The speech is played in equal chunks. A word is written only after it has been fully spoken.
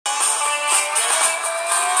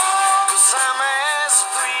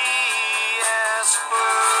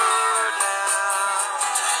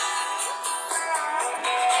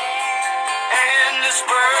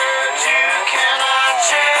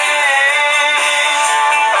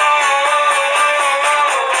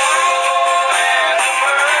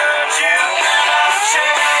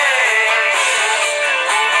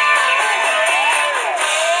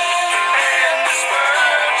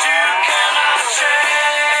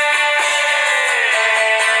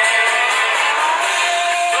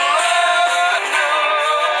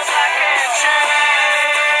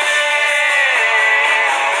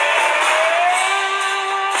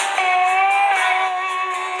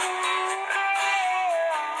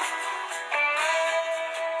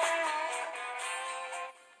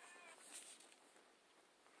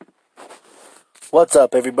What's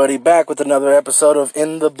up, everybody? Back with another episode of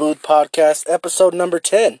In the Booth Podcast, episode number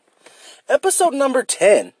 10. Episode number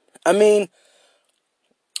 10. I mean,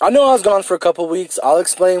 I know I was gone for a couple weeks. I'll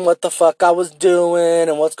explain what the fuck I was doing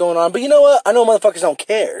and what's going on. But you know what? I know motherfuckers don't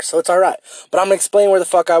care, so it's alright. But I'm going to explain where the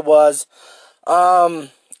fuck I was.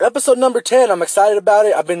 Episode number 10. I'm excited about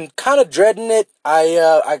it. I've been kind of dreading it.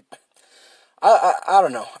 I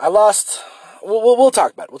don't know. I lost... We'll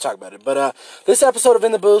talk about it. We'll talk about it. But this episode of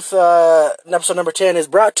In the Booth, episode number 10, is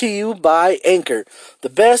brought to you by Anchor,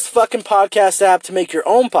 the best fucking podcast app to make your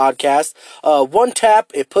own podcast. One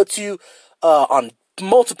tap, it puts you on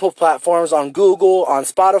multiple platforms, on Google, on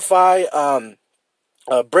Spotify,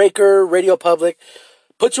 Breaker, Radio Public.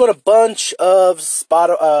 Puts you on a bunch of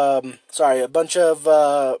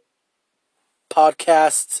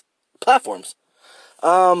podcast platforms.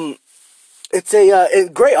 It's a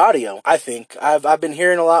great audio, I think. I've been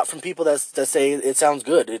hearing a lot from people that say it sounds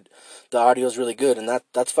good. The audio is really good, and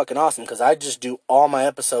that's fucking awesome, because I just do all my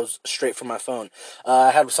episodes straight from my phone.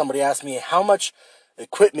 I had somebody ask me, how much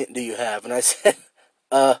equipment do you have? And I said,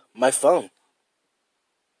 my phone.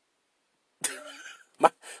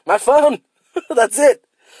 my phone. That's it.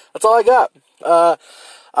 That's all I got.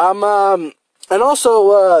 And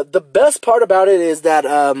also, the best part about it is that,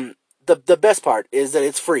 The best part is that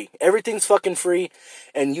it's free. Everything's fucking free,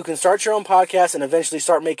 and you can start your own podcast and eventually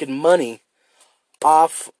start making money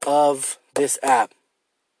off of this app.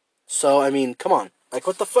 So, I mean, come on. Like,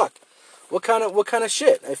 what the fuck? What kind of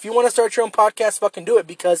shit? If you want to start your own podcast, fucking do it,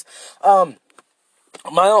 because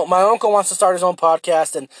my uncle wants to start his own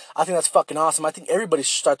podcast, and I think that's fucking awesome. I think everybody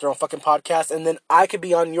should start their own fucking podcast, and then I could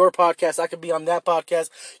be on your podcast, I could be on that podcast,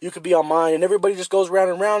 you could be on mine, and everybody just goes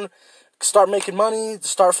round and round. Start making money,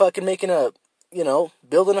 start fucking making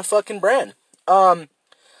building a fucking brand.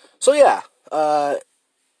 So yeah,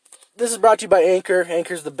 this is brought to you by Anchor.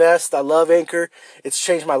 Anchor's the best. I love Anchor. It's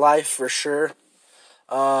changed my life for sure.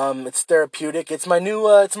 It's therapeutic. It's my new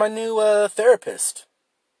therapist.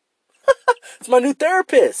 It's my new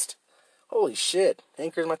therapist. Holy shit.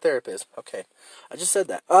 Anchor's my therapist. Okay. I just said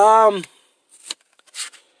that.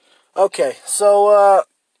 Okay, so,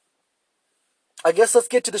 I guess let's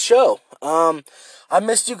get to the show. I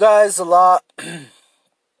missed you guys a lot.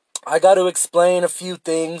 I got to explain a few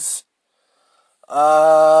things.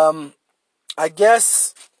 I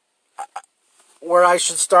guess where I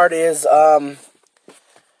should start is, I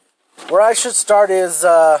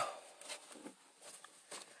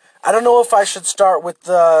don't know if I should start with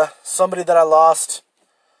somebody that I lost,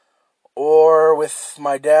 or with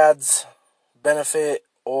my dad's benefit,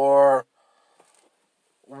 or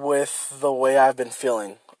with the way I've been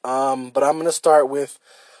feeling. But I'm going to start with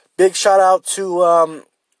big shout out to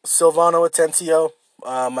Silvano Atencio,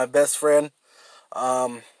 my best friend.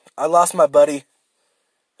 I lost my buddy.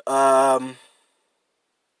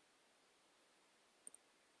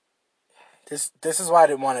 This is why I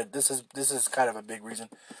didn't want to. This is kind of a big reason.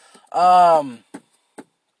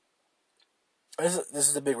 This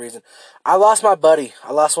is a big reason. I lost my buddy.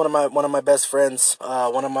 I lost one of my best friends.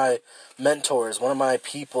 One of my mentors. One of my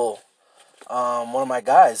people. One of my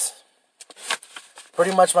guys.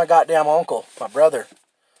 Pretty much my goddamn uncle, my brother,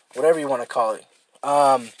 whatever you want to call it.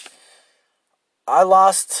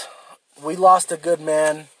 We lost a good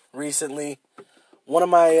man recently. One of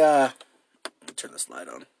my, let me turn this light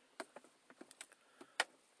on.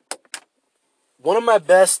 One of my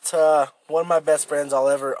best friends I'll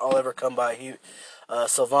ever come by.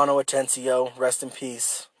 Silvano Atencio, rest in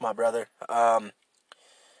peace, my brother.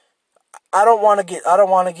 I don't want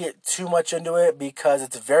to get too much into it because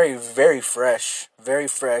it's very, very fresh. Very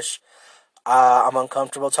fresh. I'm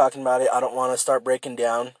uncomfortable talking about it. I don't want to start breaking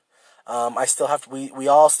down. I still have to, we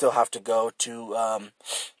all still have to go to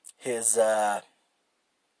his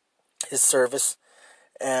service.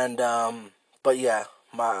 And but yeah,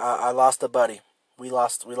 I lost a buddy. We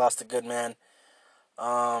lost a good man.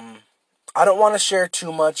 I don't want to share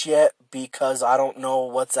too much yet because I don't know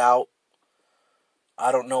what's out.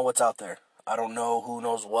 I don't know what's out there. I don't know who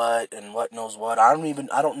knows what and what knows what. I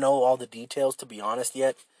don't know all the details, to be honest,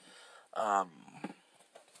 yet.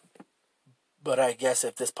 But I guess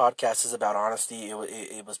if this podcast is about honesty,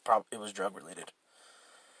 it was drug related.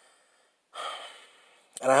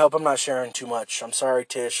 And I hope I'm not sharing too much. I'm sorry,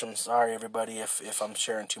 Tish. I'm sorry, everybody, if I'm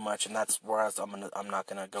sharing too much, and that's where I'm not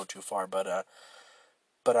gonna go too far. But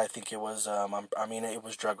I think it was it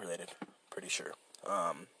was drug related. Pretty sure.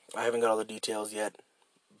 I haven't got all the details yet,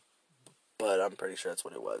 but I'm pretty sure that's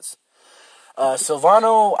what it was.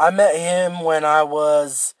 Silvano, I met him when I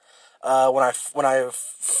was when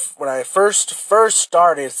I first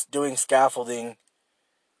started doing scaffolding.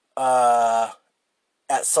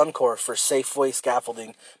 at Suncor for Safeway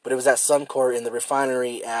scaffolding, but it was at Suncor in the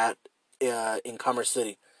refinery in Commerce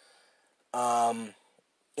City,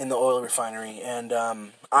 in the oil refinery. And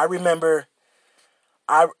I remember,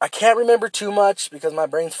 I can't remember too much because my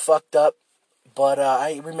brain's fucked up, but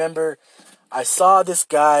I remember I saw this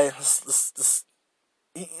guy.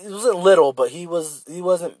 He wasn't little, but he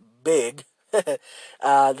wasn't big.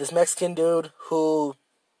 This Mexican dude who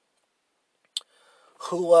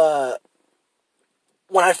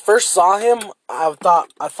when I first saw him, I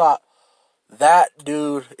thought that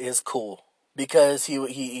dude is cool because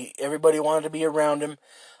everybody wanted to be around him.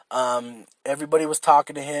 Everybody was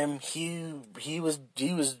talking to him. He was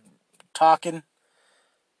talking.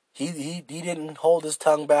 He didn't hold his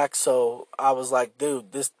tongue back, so I was like,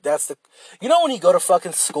 dude, that's the, you know, when you go to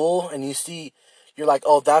fucking school and you're like,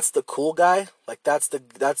 oh, that's the cool guy, like that's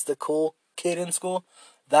the cool kid in school.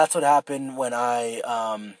 That's what happened when I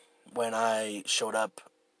showed up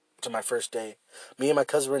to my first day. Me and my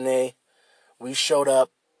cousin Renee, we showed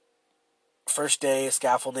up first day of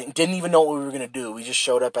scaffolding. Didn't even know what we were gonna do. We just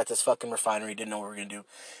showed up at this fucking refinery. Didn't know what we were gonna do,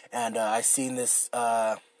 and I seen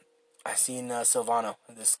Silvano,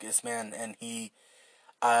 this man, and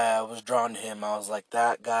I was drawn to him. I was like,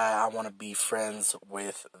 that guy, I want to be friends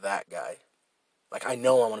with that guy. Like, I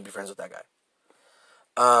know I want to be friends with that guy.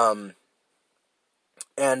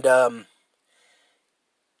 And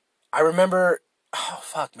I remember, oh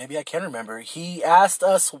fuck, maybe I can remember. He asked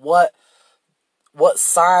us what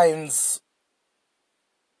signs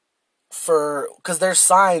because there's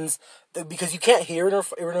signs because you can't hear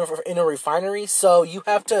in a refinery, so you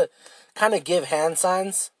have to kind of give hand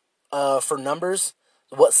signs for numbers,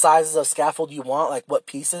 what sizes of scaffold you want, like what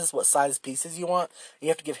size pieces you want. You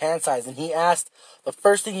have to give hand signs. And the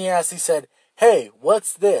first thing he asked, he said, "Hey,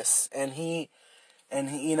 what's this?" And and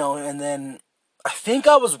then I think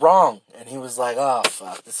I was wrong, and he was like, "Oh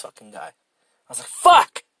fuck, this fucking guy." I was like,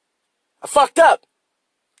 "Fuck, I fucked up.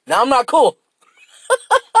 Now I'm not cool."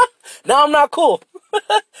 Now I'm not cool.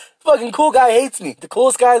 Fucking cool guy hates me. The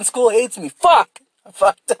coolest guy in school hates me. Fuck. I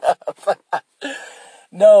fucked up.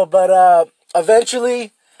 No, but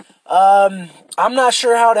eventually, I'm not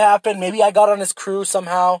sure how it happened. Maybe I got on his crew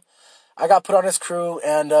somehow. I got put on his crew,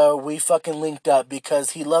 and we fucking linked up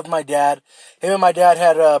because he loved my dad. Him and my dad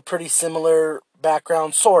had a pretty similar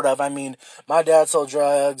background, sort of. I mean, my dad sold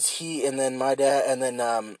drugs.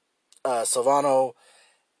 Silvano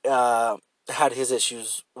had his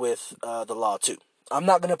issues with the law too. I'm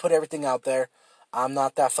not gonna put everything out there. I'm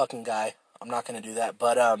not that fucking guy. I'm not gonna do that.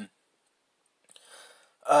 But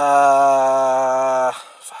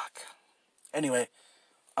fuck. Anyway,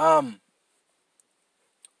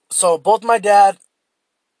 so both my dad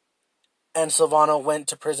and Silvano went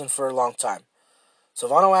to prison for a long time.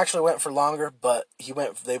 Silvano actually went for longer, but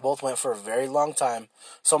they both went for a very long time.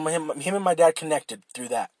 So him and my dad connected through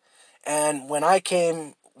that. And when I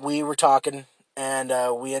came, we were talking, and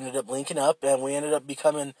we ended up linking up, and we ended up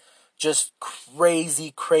becoming just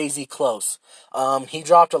crazy, crazy close. He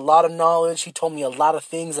dropped a lot of knowledge. He told me a lot of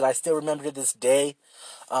things that I still remember to this day.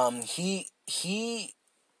 He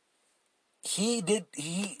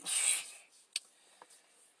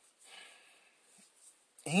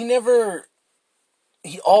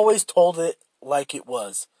always told it like it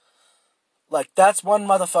was. Like, that's one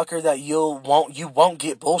motherfucker that you won't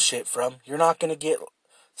get bullshit from. You're not gonna get,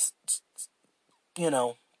 you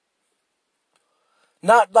know,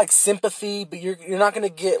 not like sympathy, but you're not gonna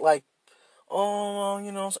get like, oh,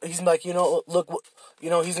 he's like, look,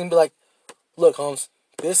 he's gonna be like, look, Holmes,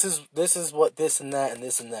 this is what this and that and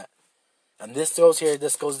this and that, and this goes here,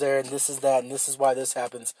 this goes there, and this is that, and this is why this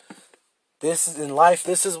happens. This is in life.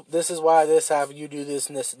 This is why this happened. You do this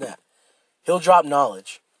and this and that. He'll drop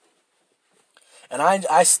knowledge, and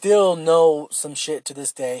I still know some shit to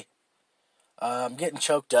this day. I'm getting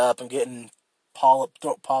choked up. I'm getting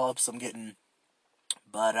throat polyps.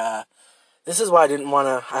 But this is why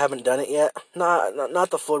I haven't done it yet.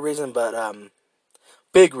 Not the full reason, but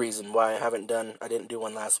big reason why I didn't do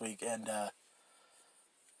one last week. And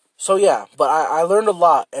so yeah, but I learned a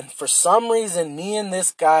lot. And for some reason, me and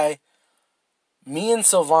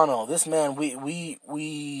Silvano, this man, we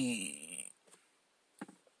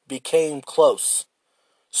became close.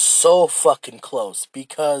 So fucking close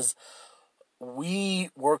because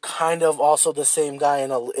we were kind of also the same guy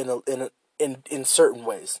in certain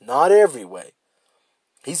ways. Not every way.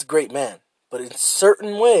 He's a great man, but in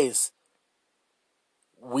certain ways,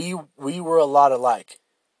 we were a lot alike.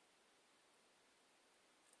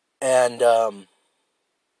 And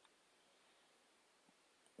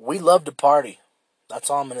we loved to party.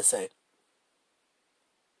 That's all I'm gonna say.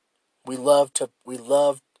 We loved to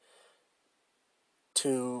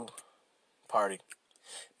to party.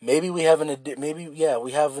 Maybe we have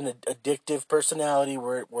we have an addictive personality.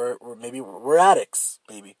 Maybe we're addicts.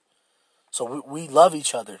 Maybe. So we love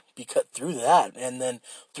each other because through that, and then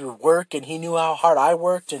through work, and he knew how hard I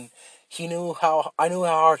worked, and I knew how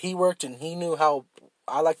hard he worked, and he knew how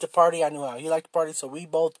I liked to party. I knew how he liked to party. So we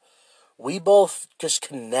both just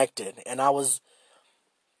connected, and I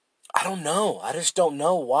don't know. I just don't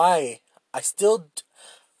know why. I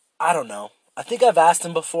don't know. I think I've asked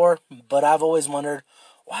him before, but I've always wondered,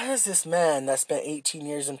 why does this man that spent 18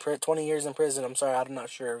 years in 20 years in prison, I'm sorry, I'm not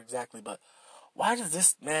sure exactly, but why does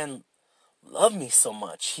this man love me so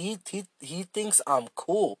much? He thinks I'm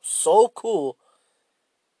cool, so cool,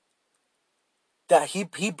 that he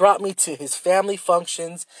brought me to his family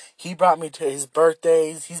functions, he brought me to his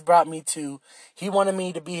birthdays, he wanted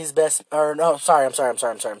me to be his best, or no, I'm sorry.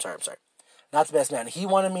 Not the best man. He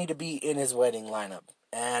wanted me to be in his wedding lineup.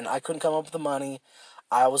 And I couldn't come up with the money.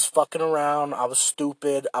 I was fucking around. I was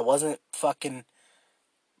stupid. I wasn't fucking...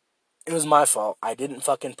 It was my fault. I didn't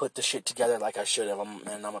fucking put the shit together like I should have.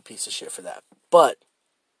 And I'm a piece of shit for that. But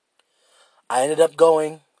I ended up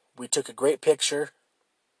going. We took a great picture.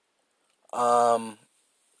 I'm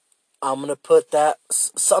gonna put that...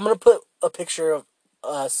 So I'm gonna put a picture of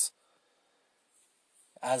us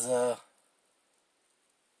as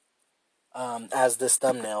this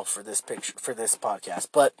thumbnail for this picture, for this podcast.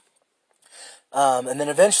 But and then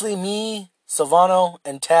eventually me, Silvano,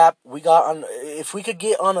 and Tap, we got on. If we could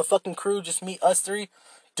get on a fucking crew, just me, us three,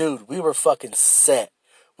 dude, we were fucking set.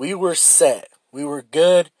 We were set. We were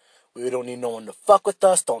good. We don't need no one to fuck with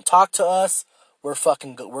us. Don't talk to us. We're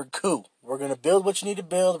fucking good. We're cool. We're gonna build what you need to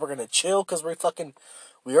build. We're gonna chill because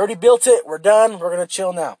we already built it. We're done. We're gonna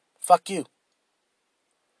chill now. Fuck you.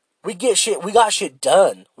 We got shit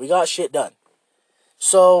done.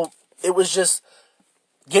 So it was just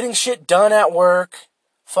getting shit done at work,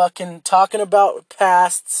 fucking talking about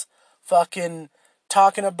pasts, fucking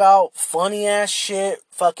talking about funny ass shit,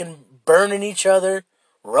 fucking burning each other,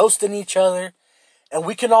 roasting each other, and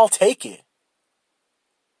we can all take it.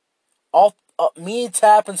 Me,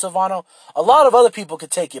 Tap, and Silvano, a lot of other people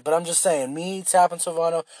could take it, but I'm just saying, me, Tap, and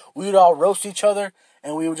Silvano, we would all roast each other,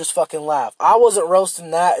 and we would just fucking laugh. I wasn't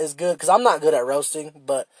roasting that as good, because I'm not good at roasting,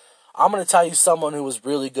 but I'm going to tell you someone who was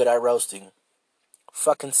really good at roasting.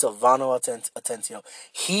 Fucking Silvano Atencio.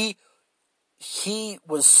 He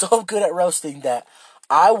was so good at roasting that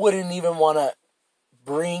I wouldn't even want to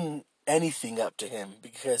bring anything up to him,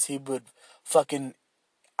 because he would fucking...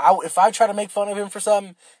 if I try to make fun of him for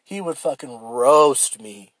something, he would fucking roast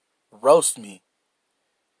me.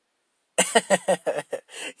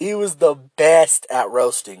 He was the best at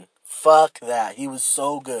roasting. Fuck that. He was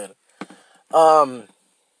so good.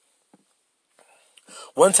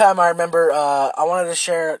 One time I remember, I wanted to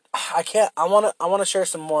share, I want to share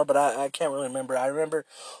some more, but I can't really remember. I remember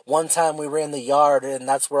one time we were in the yard, and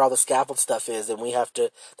that's where all the scaffold stuff is, and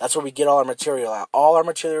that's where we get all our material out. All our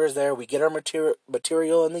material is there. We get our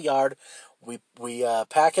material in the yard. We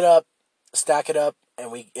pack it up, stack it up,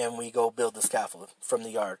 and we go build the scaffold from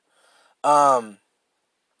the yard. And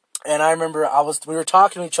I remember we were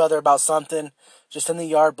talking to each other about something, just in the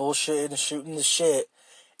yard, bullshitting, shooting the shit,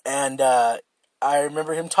 and, I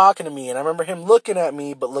remember him talking to me, and I remember him looking at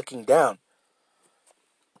me, but looking down.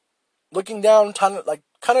 Looking down, kind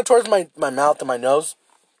of towards my mouth and my nose.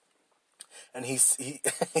 And he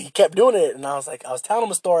kept doing it, and I was telling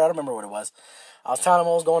him a story. I don't remember what it was. I was telling him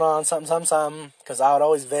what was going on, something, because I would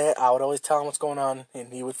always vent. I would always tell him what's going on,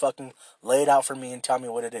 and he would fucking lay it out for me and tell me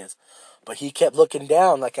what it is. But he kept looking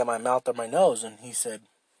down, like at my mouth or my nose, and he said,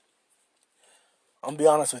 "I'm gonna be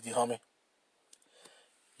honest with you, homie.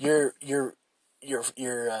 Your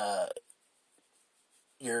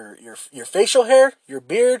facial hair, your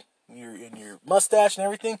beard, your mustache and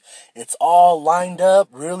everything, it's all lined up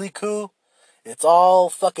really cool. It's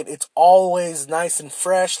always nice and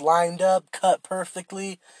fresh, lined up, cut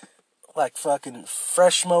perfectly, like fucking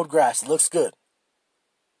fresh mowed grass. It looks good."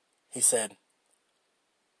 He said,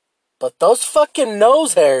 "But those fucking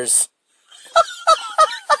nose hairs."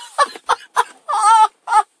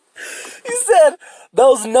 He said,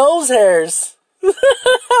 "Those nose hairs."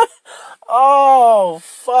 Oh,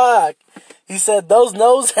 fuck. He said, "Those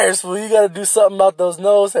nose hairs, well, you gotta do something about those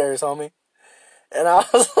nose hairs, homie." And I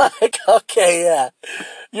was like, okay, yeah.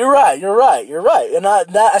 You're right. And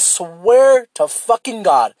I swear to fucking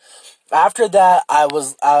God, after that,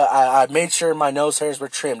 I made sure my nose hairs were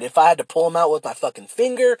trimmed. If I had to pull them out with my fucking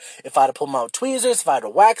finger, if I had to pull them out with tweezers, if I had to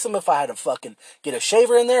wax them, if I had to fucking get a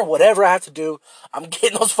shaver in there, whatever I had to do, I'm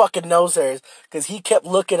getting those fucking nose hairs. Because he kept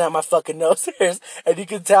looking at my fucking nose hairs, and you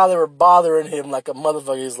could tell they were bothering him like a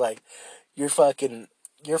motherfucker. He's like, "You're fucking,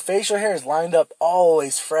 Your facial hair is lined up,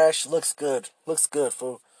 always fresh, looks good,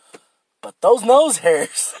 fool. But those nose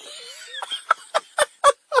hairs,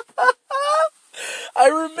 I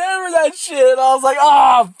remember that shit. I was like,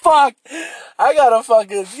 oh, fuck. I gotta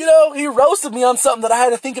fucking, he roasted me on something that I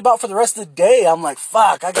had to think about for the rest of the day. I'm like,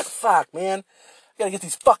 fuck, man. I gotta get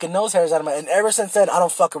these fucking nose hairs out of my, and ever since then, I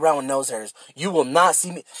don't fuck around with nose hairs. You will not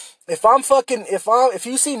see me. If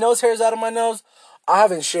you see nose hairs out of my nose, I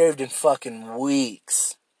haven't shaved in fucking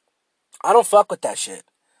weeks. I don't fuck with that shit.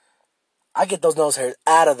 I get those nose hairs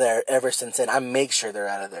out of there ever since then. I make sure they're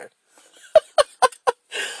out of there.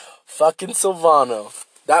 Fucking Silvano.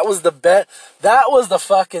 That was the bet. That was the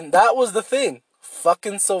thing.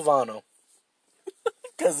 Fucking Silvano.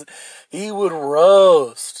 Because he would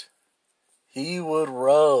roast.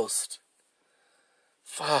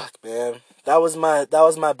 Fuck, man. That was my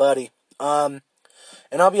buddy. And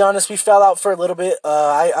I'll be honest, we fell out for a little bit.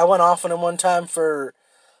 I went off on him one time for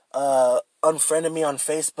unfriending me on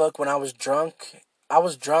Facebook when I was drunk. I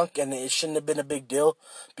was drunk and it shouldn't have been a big deal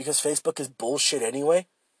because Facebook is bullshit anyway.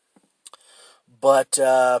 But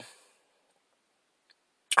I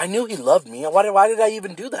knew he loved me. Why did I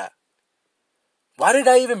even do that? Why was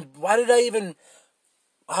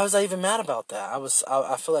I even mad about that? I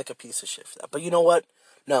feel like a piece of shit for that. But you know what?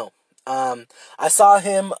 No. I saw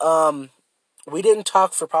him, we didn't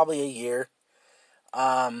talk for probably a year.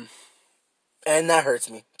 And that hurts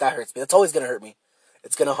me. It's always gonna hurt me.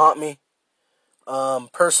 It's gonna haunt me.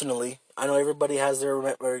 Personally, I know everybody has their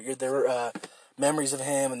memories of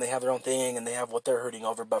him, and they have their own thing, and they have what they're hurting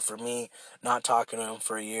over. But for me, not talking to him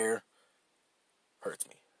for a year hurts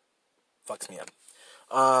me, fucks me up.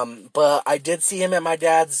 But I did see him at my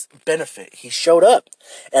dad's benefit. He showed up,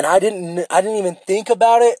 and I didn't even think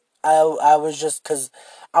about it. I was just, because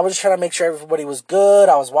I was just trying to make sure everybody was good.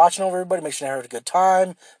 I was watching over everybody, make sure they had a good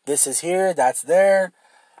time. This is here, that's there.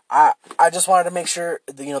 I just wanted to make sure,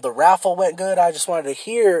 the raffle went good. I just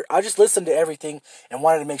listened to everything and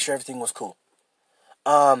wanted to make sure everything was cool.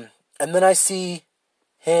 And then I see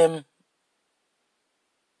him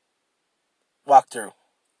walk through.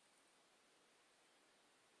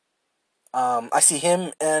 I see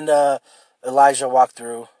him and Elijah walk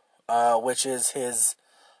through, which is his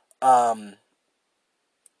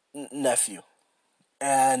nephew.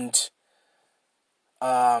 And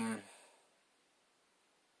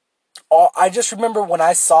I just remember when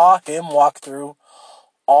I saw him walk through,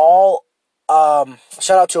 shout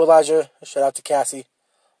out to Elijah, shout out to Cassie,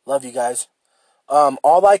 love you guys.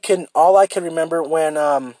 All I can remember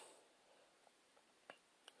when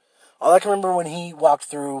he walked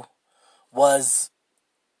through was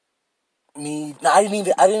me. I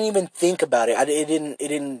didn't even think about it.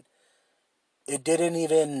 It didn't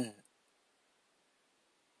even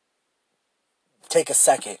take a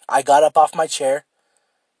second. I got up off my chair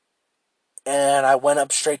and I went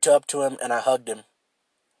up to him and I hugged him.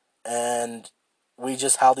 And we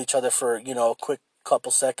just held each other for, a quick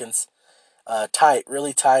couple seconds. Tight,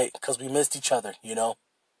 really tight, because we missed each other,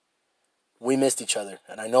 We missed each other,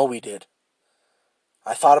 and I know we did.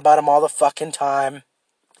 I thought about him all the fucking time.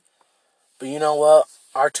 But you know what?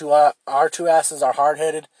 Our two asses are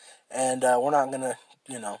hard-headed, and we're not gonna,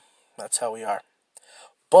 that's how we are.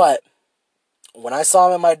 But when I saw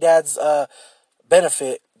him at my dad's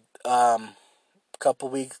benefit,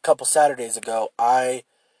 couple Saturdays ago, I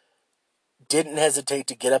didn't hesitate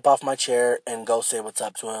to get up off my chair and go say what's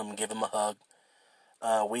up to him, give him a hug.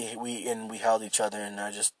 We held each other, and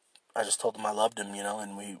I just told him I loved him, and he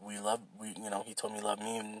told me he loved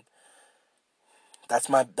me, and that's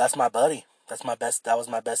my buddy. That was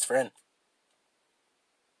my best friend.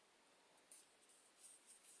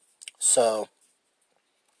 So,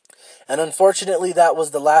 and unfortunately that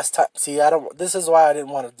was the last time. See, this is why I didn't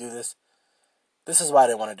want to do this.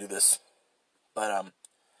 But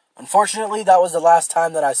unfortunately that was the last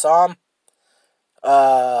time that I saw him.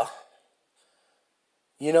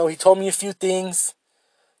 He told me a few things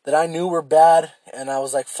that I knew were bad, and I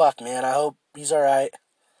was like, fuck, man, I hope he's alright.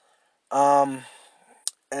 And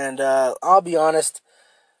I'll be honest,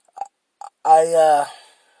 I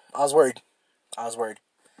was worried.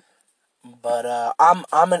 But I'm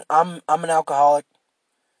an alcoholic,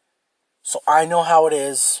 so I know how it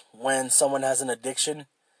is when someone has an addiction.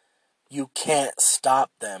 You can't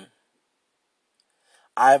stop them.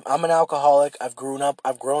 I'm an alcoholic. I've grown up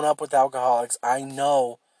with alcoholics. I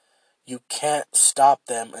know you can't stop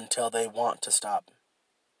them until they want to stop.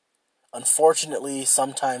 Unfortunately,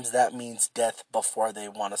 sometimes that means death before they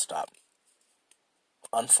want to stop.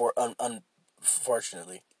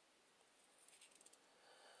 Unfortunately.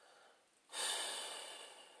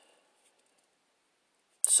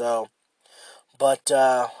 So, But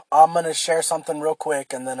I'm gonna share something real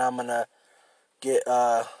quick, and then I'm gonna get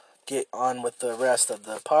on with the rest of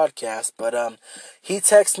the podcast. But he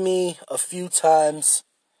texted me a few times.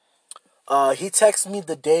 He texted me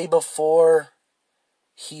the day before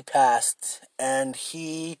he passed, and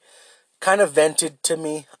he kind of vented to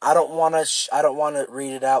me. I don't want to. I don't want to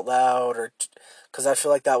read it out loud, or because I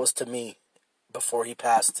feel like that was to me before he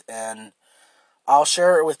passed, and I'll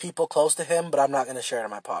share it with people close to him, but I'm not going to share it on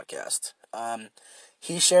my podcast.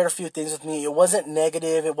 He shared a few things with me. It wasn't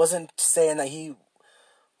negative. It wasn't saying that he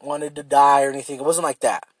wanted to die or anything. It wasn't like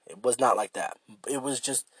that. It was not like that. It was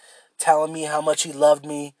just telling me how much he loved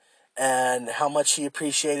me and how much he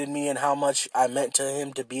appreciated me and how much I meant to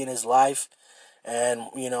him to be in his life. And,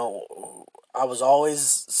 I was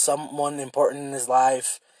always someone important in his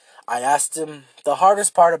life. I asked him, the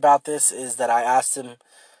hardest part about this is that I asked him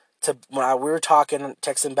we were talking,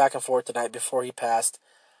 texting back and forth the night before he passed.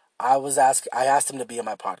 I asked him to be on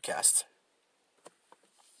my podcast.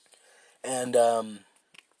 And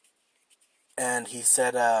he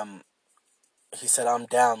said, I'm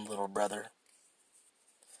down, little brother.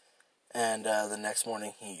 And the next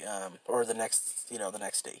morning the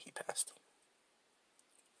next day he passed.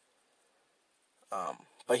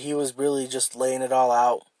 But he was really just laying it all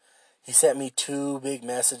out. He sent me 2 big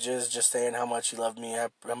messages just saying how much he loved me, how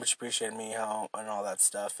much he appreciated me, and all that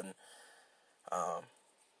stuff. And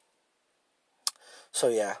so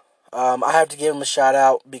yeah, I have to give him a shout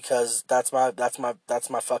out because that's my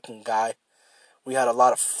fucking guy. We had a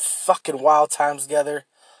lot of fucking wild times together.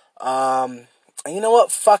 And you know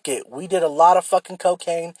what? Fuck it. We did a lot of fucking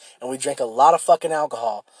cocaine and we drank a lot of fucking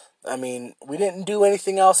alcohol. I mean, we didn't do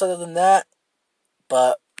anything else other than that,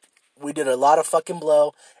 but we did a lot of fucking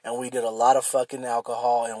blow and we did a lot of fucking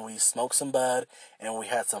alcohol and we smoked some bud and we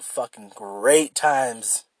had some fucking great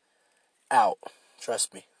times out.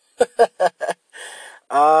 Trust me.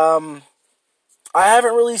 I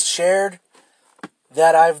haven't really shared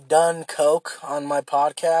that I've done coke on my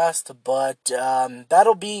podcast, but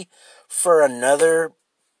that'll be for another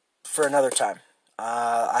time.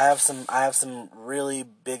 I have some really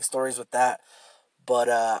big stories with that,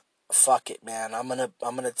 but fuck it, man. I'm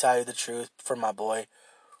gonna tell you the truth for my boy.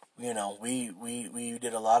 We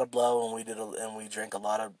did a lot of blow and we drank a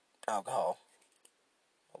lot of alcohol,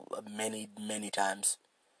 many times.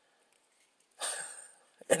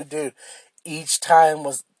 And dude, each time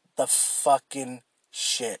was the fucking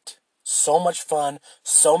shit. So much fun,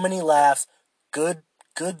 so many laughs, good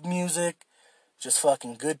music, just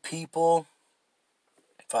fucking good people.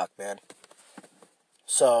 Fuck, man.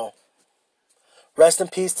 So, rest in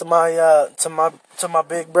peace to my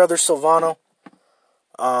big brother Silvano.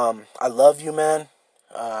 I love you, man.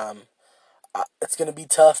 It's gonna be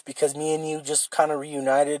tough because me and you just kind of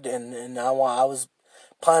reunited, and I was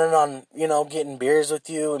planning on getting beers with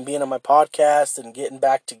you and being on my podcast and getting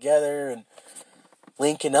back together and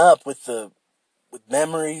linking up with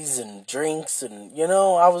memories and drinks, and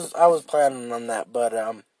I was planning on that, but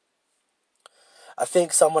I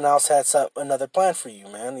think someone else had another plan for you,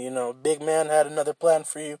 man. Big man had another plan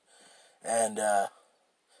for you, and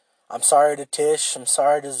I'm sorry to Tish, I'm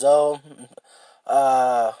sorry to Zoe,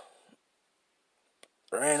 Raina,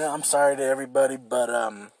 I'm sorry to everybody, but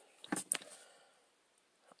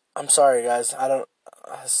I'm sorry, guys. It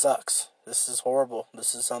sucks. This is horrible.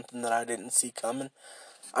 This is something that I didn't see coming.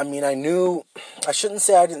 I mean, I shouldn't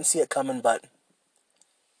say I didn't see it coming, but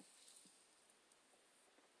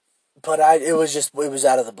it was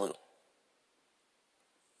out of the blue.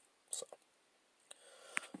 So,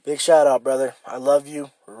 big shout out, brother. I love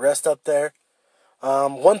you. Rest up there.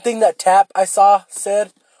 One thing that Tap I saw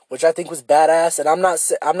said, which I think was badass, and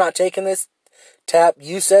I'm not taking this. Tap,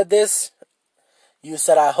 you said this. You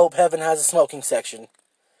said, I hope heaven has a smoking section.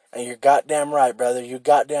 And you're goddamn right, brother. You're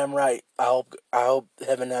goddamn right. I hope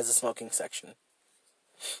heaven has a smoking section.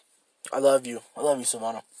 I love you. I love you,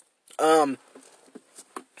 Silvano. I'm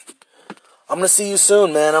gonna see you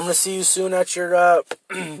soon, man. I'm gonna see you soon at your, at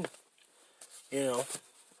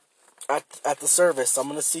the service. I'm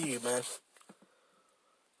gonna see you, man.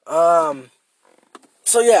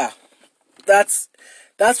 So yeah, that's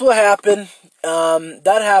what happened.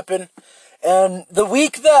 That happened, and the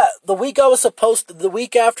week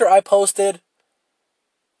after I posted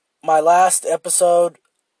my last episode,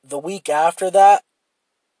 the week after that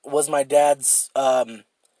was my dad's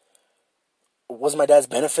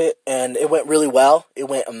benefit, and it went really well. It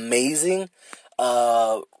went amazing.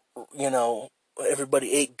 Uh,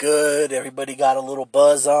 Everybody ate good. Everybody got a little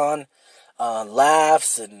buzz on,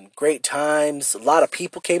 laughs and great times. A lot of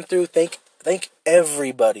people came through. Thank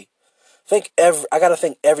everybody. I gotta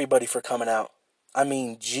thank everybody for coming out. I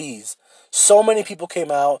mean, geez, So many people came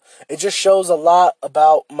out. It just shows a lot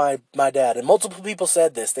about my dad. And multiple people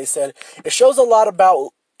said this. They said, it shows a lot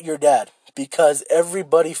about your dad because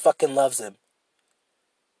everybody fucking loves him.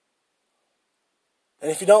 And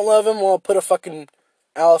if you don't love him, well, put a fucking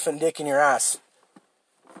elephant dick in your ass.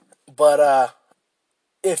 But,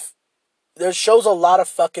 if it shows a lot of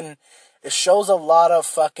fucking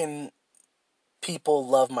people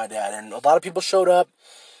love my dad, and a lot of people showed up.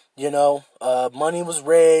 Money was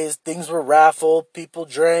raised, things were raffled, people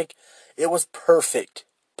drank. It was perfect.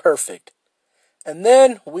 And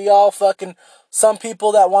then we all some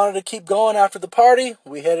people that wanted to keep going after the party,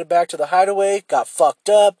 we headed back to the hideaway, got fucked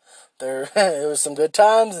up. There was some good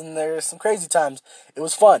times and there was some crazy times. It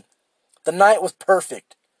was fun. The night was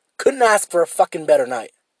perfect. Couldn't ask for a fucking better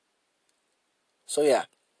night. So yeah.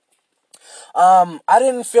 I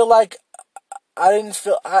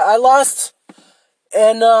lost,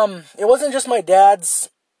 and it wasn't just my dad's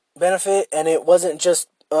benefit, and it wasn't just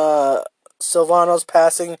Silvano's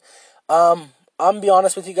passing. I'm gonna be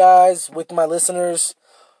honest with you guys, with my listeners.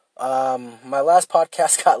 My last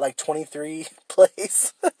podcast got like 23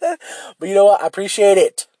 plays, but you know what? I appreciate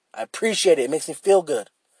it. It makes me feel good.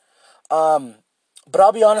 But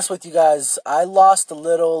I'll be honest with you guys. I lost a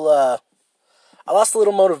little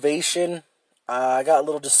motivation. I got a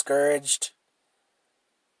little discouraged.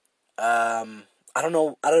 I don't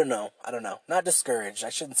know. Not discouraged. I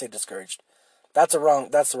shouldn't say discouraged. That's the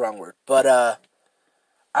wrong word. But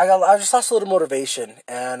I just lost a little motivation,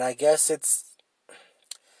 and I guess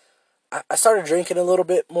I started drinking a little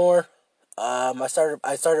bit more. I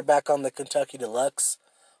started back on the Kentucky Deluxe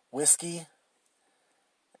whiskey,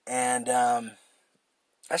 and that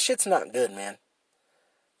shit's not good, man.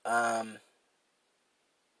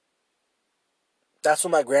 That's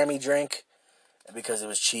what my Grammy drank because it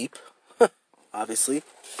was cheap, obviously.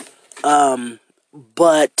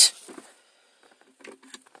 But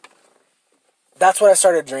that's what I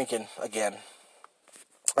started drinking again.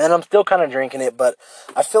 And I'm still kind of drinking it, but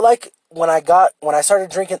I feel like when I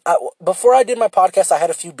started drinking, before I did my podcast, I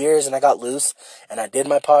had a few beers and I got loose, and I did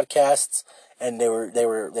my podcasts, and they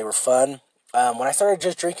were fun. When I started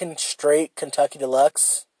just drinking straight Kentucky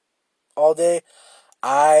Deluxe all day,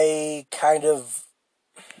 I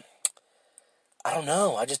don't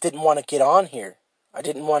know, I just didn't want to get on here. I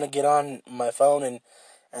didn't want to get on my phone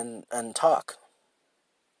and talk.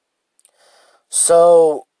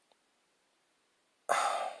 So,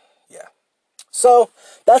 yeah. So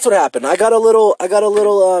that's what happened. I got a little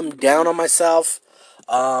down on myself.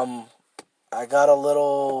 I got a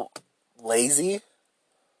little lazy.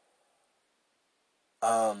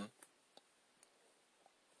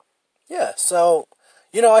 Yeah. So,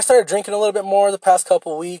 I started drinking a little bit more the past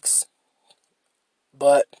couple weeks,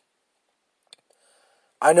 but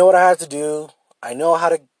I know what I have to do. I know how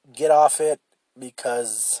to get off it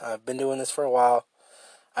because I've been doing this for a while.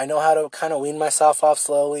 I know how to kind of wean myself off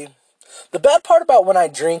slowly. The bad part about when I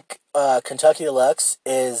drink Kentucky Deluxe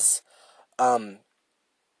is when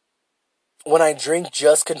I drink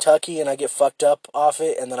just Kentucky and I get fucked up off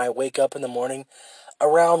it, and then I wake up in the morning,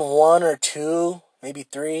 around 1 or 2, maybe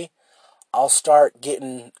 3, I'll start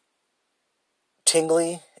getting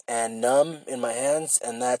tingly and numb in my hands,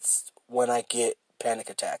 and that's when I get panic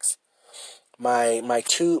attacks. My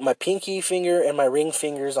pinky finger and my ring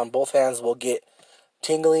fingers on both hands will get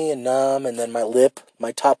tingly and numb, and then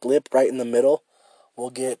my top lip right in the middle will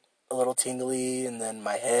get a little tingly, and then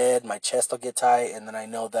my chest will get tight, and then I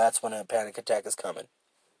know that's when a panic attack is coming.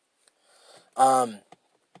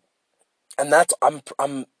 And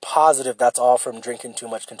I'm positive that's all from drinking too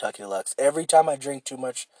much Kentucky Deluxe. Every time I drink too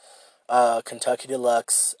much Kentucky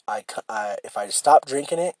Deluxe, if I stop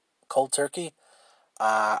drinking it cold turkey,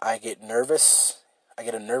 I get nervous. I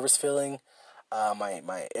get a nervous feeling.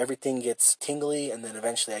 My everything gets tingly, and then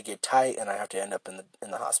eventually I get tight, and I have to end up in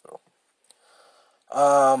the hospital.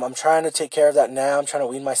 I'm trying to take care of that now. I'm trying to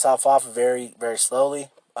wean myself off very, very slowly.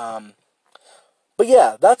 But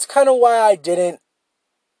yeah, that's kind of why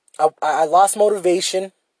I lost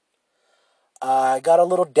motivation. I got a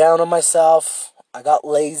little down on myself. I got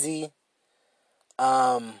lazy.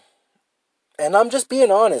 And I'm just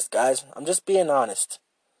being honest, guys. I'm just being honest.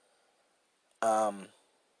 I'm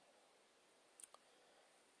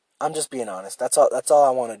just being honest. That's all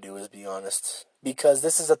I want to do is be honest. Because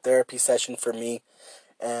this is a therapy session for me.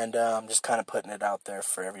 And I'm just kind of putting it out there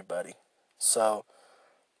for everybody. So,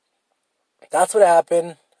 that's what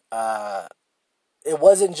happened. It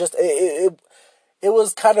wasn't just... It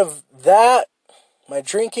was kind of that, my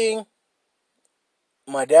drinking,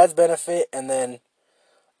 my dad's benefit, and then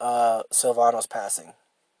Silvano's passing.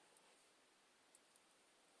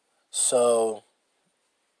 So,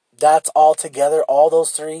 that's all together. All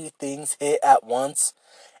those three things hit at once,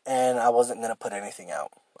 and I wasn't gonna put anything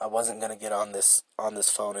out. I wasn't gonna get on this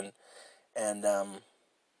phone and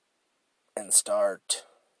start.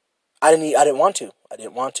 I didn't want to. I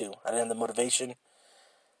didn't have the motivation.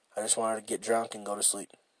 I just wanted to get drunk and go to sleep,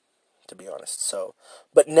 to be honest. So,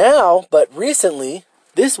 but recently,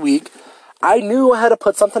 this week, I knew I had to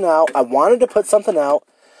put something out. I wanted to put something out.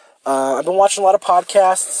 I've been watching a lot of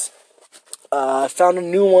podcasts. I found a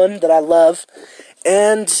new one that I love.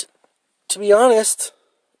 And to be honest,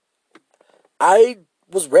 I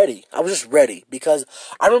was ready. I was just ready. Because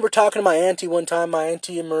I remember talking to my auntie one time, my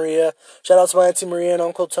auntie and Maria. Shout out to my auntie Maria and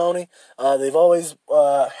Uncle Tony. They've always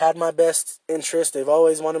had my best interest. They've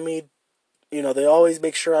always wanted me, they always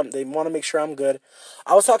they want to make sure I'm good.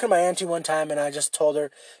 I was talking to my auntie one time and I just told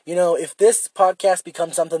her, if this podcast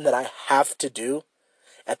becomes something that I have to do,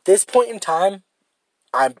 at this point in time,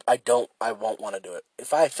 I won't want to do it.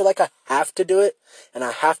 If I feel like I have to do it and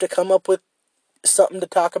I have to come up with something to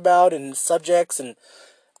talk about and subjects, and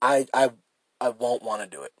I won't want to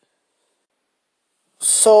do it.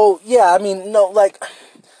 So, yeah, I mean, no, like,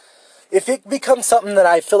 if it becomes something that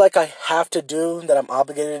I feel like I have to do, that I'm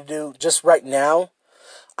obligated to do, just right now,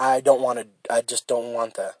 I just don't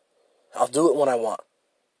want that. I'll do it when I want.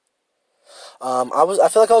 I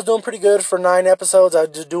feel like I was doing pretty good for 9 episodes. I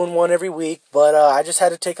was just doing one every week, but I just had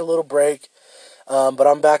to take a little break. But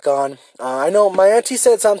I'm back on. I know my auntie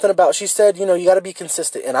said something about, she said, you got to be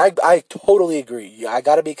consistent. And I totally agree. I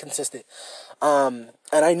got to be consistent. And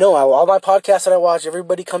I know all my podcasts that I watch,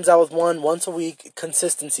 everybody comes out with one once a week.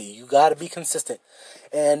 Consistency. You got to be consistent.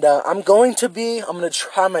 And I'm going to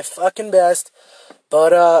try my fucking best.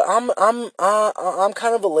 But I'm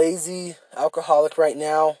kind of a lazy alcoholic right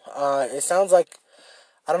now. It sounds like,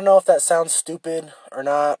 I don't know if that sounds stupid or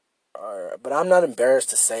not, but I'm not embarrassed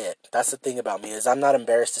to say it. That's the thing about me, is I'm not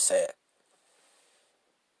embarrassed to say it.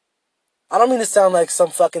 I don't mean to sound like some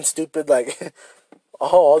fucking stupid, like,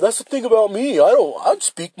 oh, that's the thing about me. I'd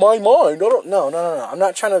speak my mind. No. I'm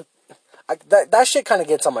not trying to, that shit kind of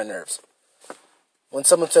gets on my nerves. When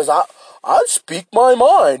someone says, I'd speak my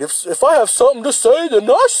mind. If I have something to say, then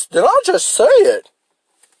I'll just say it.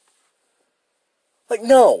 Like,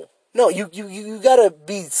 no, you gotta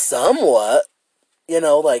be somewhat,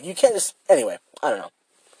 like, you can't just, anyway, I don't know.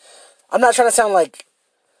 I'm not trying to sound like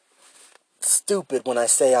stupid when I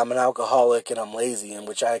say I'm an alcoholic and I'm lazy, and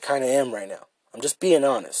which I kind of am right now. I'm just being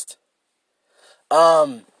honest.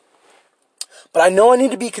 But I know I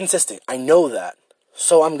need to be consistent. I know that.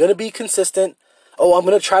 So I'm gonna be consistent. I'm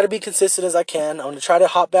gonna try to be consistent as I can. I'm gonna try to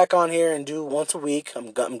hop back on here and do once a week.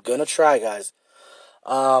 I'm gonna try, guys.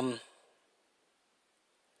 So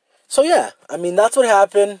yeah, I mean, that's what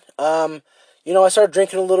happened. I started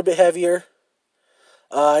drinking a little bit heavier.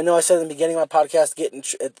 I know I said in the beginning of my podcast,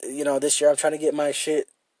 this year I'm trying to get my shit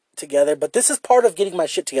together. But this is part of getting my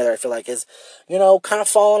shit together, I feel like, is, kind of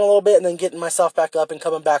falling a little bit and then getting myself back up and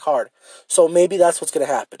coming back hard. So maybe that's what's going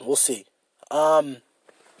to happen. We'll see. So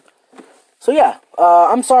yeah,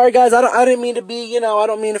 I'm sorry, guys. I didn't mean to be, I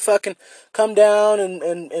don't mean to fucking come down and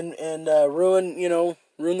ruin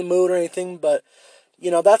the mood or anything, but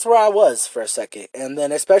that's where I was for a second. And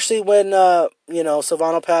then especially when,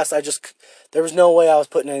 Silvano passed, there was no way I was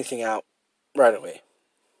putting anything out right away.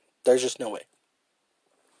 There's just no way.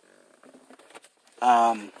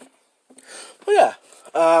 But yeah.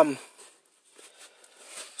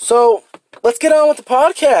 So, let's get on with the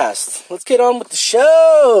podcast. Let's get on with the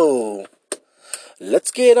show.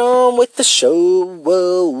 Let's get on with the show.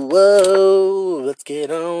 Whoa, whoa. Let's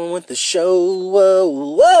get on with the show.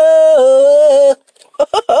 Whoa, whoa.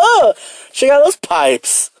 Check out those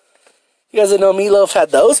pipes. You guys didn't know Meatloaf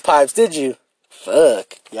had those pipes, did you?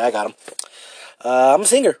 Fuck. Yeah, I got them. I'm a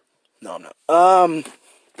singer. No, I'm not.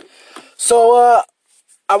 So,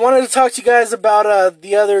 I wanted to talk to you guys about,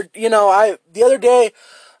 the other day,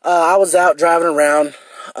 I was out driving around.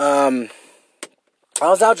 The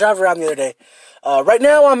other day. Right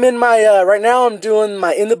now I'm doing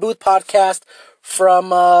my In the Booth podcast from,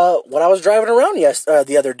 what I was driving around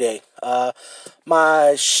the other day.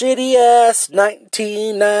 My shitty ass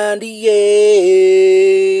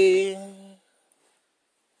 1998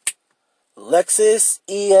 Lexus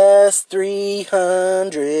ES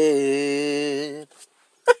 300.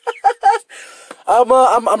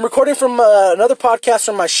 I'm recording from another podcast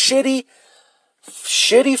from my shitty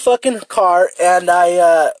fucking car, and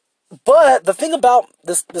but the thing about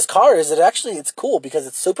this car is it's cool because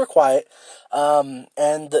it's super quiet, and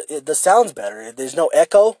the sound's better. There's no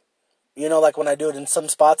echo, like when I do it in some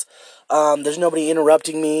spots. There's nobody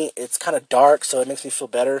interrupting me. It's kind of dark, so it makes me feel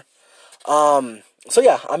better. So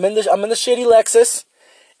yeah, I'm in the shitty Lexus,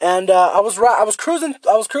 And I was cruising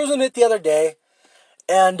it the other day,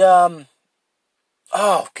 and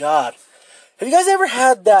oh god, have you guys ever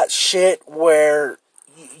had that shit where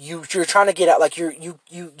you're trying to get out, like you're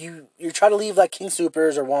trying to leave like King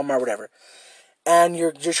Soopers or Walmart or whatever, and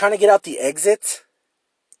you're trying to get out the exit,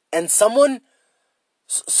 and someone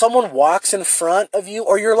walks in front of you,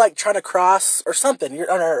 or you're like trying to cross or something,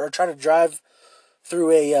 or trying to drive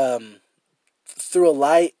through a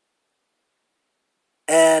light,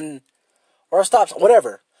 and or a stop sign,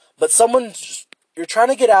 whatever. But you're trying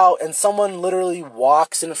to get out, and someone literally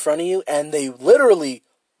walks in front of you, and they literally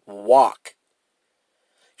walk.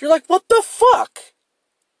 You're like, what the fuck?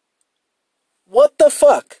 What the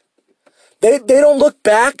fuck? They don't look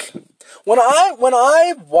back. When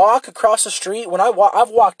I walk across the street, I've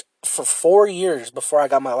walked for 4 years before I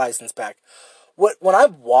got my license back. When I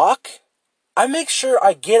walk, I make sure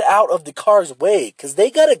I get out of the car's way, because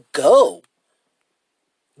they gotta go.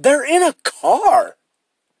 They're in a car.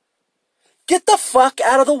 Get the fuck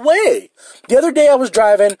out of the way. The other day I was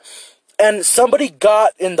driving, and somebody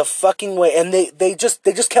got in the fucking way, and they just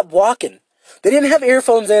kept walking. They didn't have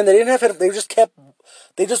earphones in.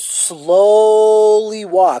 They just slowly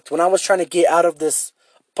walked when I was trying to get out of this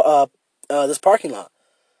parking lot.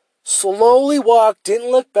 Slowly walked,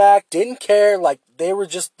 didn't look back, didn't care, like they were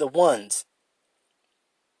just the ones.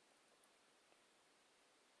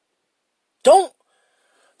 Don't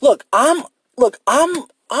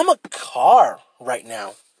I'm a car right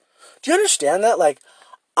now. Do you understand that? Like,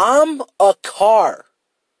 I'm a car.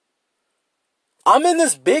 I'm in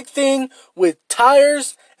this big thing with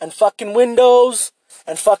tires and fucking windows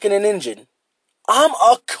and fucking an engine. I'm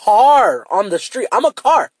a car on the street. I'm a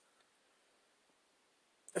car.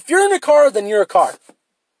 If you're in a car, then you're a car.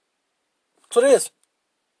 That's what it is.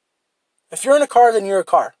 If you're in a car, then you're a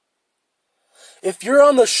car. If you're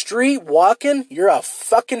on the street walking, you're a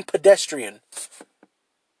fucking pedestrian.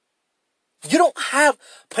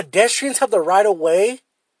 Pedestrians have the right of way?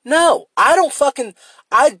 No, I don't fucking,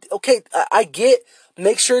 I get,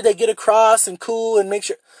 make sure they get across and cool and make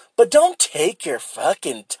sure, but don't take your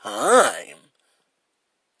fucking time.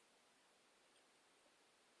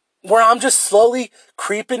 Where I'm just slowly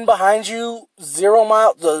creeping behind you,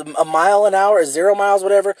 a mile an hour, 0 miles,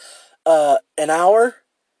 whatever, an hour,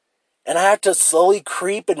 and I have to slowly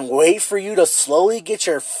creep and wait for you to slowly get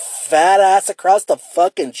your fat ass across the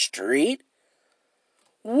fucking street?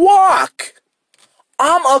 Walk!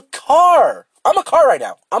 I'm a car. I'm a car right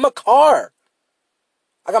now. I'm a car.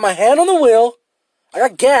 I got my hand on the wheel. I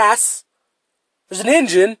got gas. There's an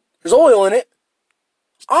engine. There's oil in it.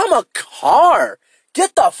 I'm a car.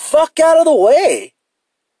 Get the fuck out of the way.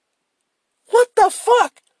 What the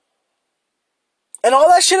fuck? And all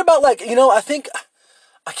that shit about, like, I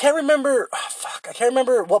can't remember, I can't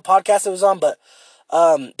remember what podcast it was on, but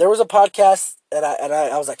there was a podcast, and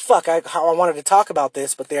I was like, fuck, I wanted to talk about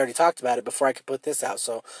this, but they already talked about it before I could put this out,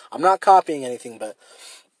 so I'm not copying anything, but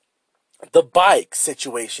the bike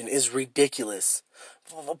situation is ridiculous.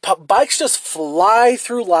 Bikes just fly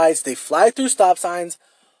through lights, they fly through stop signs.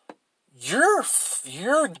 You're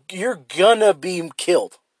gonna be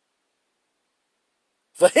killed.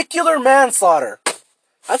 Vehicular manslaughter.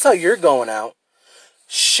 That's how you're going out.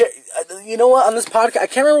 Shit, you know what? On this podcast, I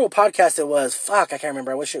can't remember what podcast it was. Fuck, I can't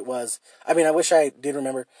remember. I wish it was. I mean, I wish I did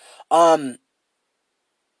remember.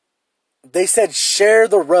 They said share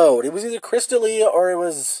the road. It was either Crystalia or it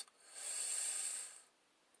was.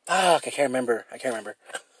 Fuck, I can't remember.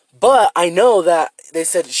 But I know that they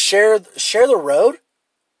said share the road.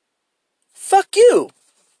 Fuck you.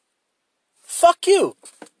 Fuck you.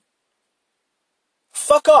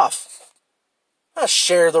 Fuck off. I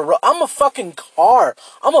share the road. I'm a fucking car.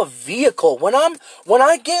 I'm a vehicle. When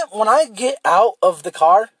I get out of the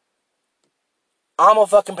car, I'm a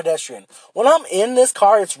fucking pedestrian. When I'm in this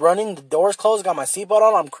car, it's running, the door's closed, got my seatbelt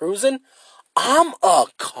on, I'm cruising. I'm a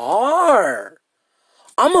car.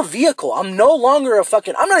 I'm a vehicle. I'm no longer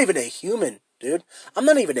I'm not even a human, dude. I'm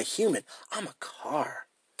not even a human. I'm a car.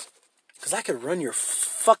 Because I could run your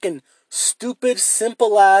fucking stupid,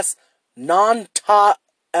 simple ass, non-taught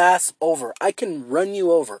ass over. I can run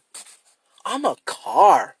you over. I'm a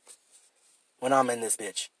car when I'm in this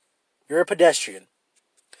bitch. You're a pedestrian.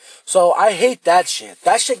 So I hate that shit.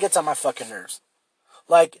 That shit gets on my fucking nerves.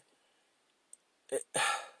 Like,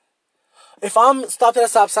 if I'm stopped at a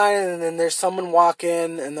stop sign and then there's someone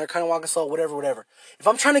walking and they're kind of walking slow, whatever. If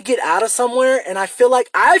I'm trying to get out of somewhere and I feel like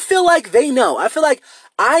they know. I feel like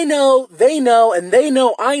I know, they know, and they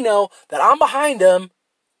know I know that I'm behind them.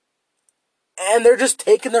 And they're just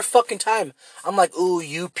taking their fucking time. I'm like, ooh,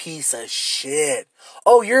 you piece of shit.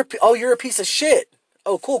 Oh, you're a piece of shit.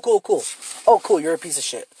 Oh, cool. Oh, cool, you're a piece of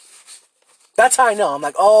shit. That's how I know. I'm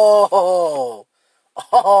like, oh,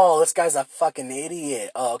 this guy's a fucking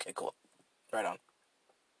idiot. Oh, okay, cool. Right on.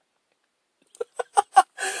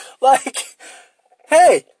 Like,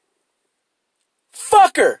 hey,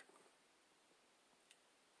 fucker,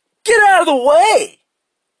 get out of the way.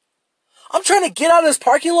 I'm trying to get out of this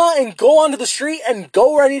parking lot and go onto the street and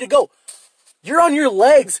go where I need to go. You're on your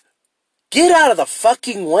legs. Get out of the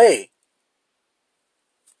fucking way.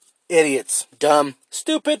 Idiots. Dumb.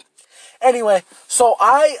 Stupid. Anyway, so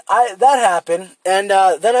that happened, and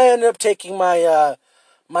then I ended up taking my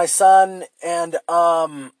my son and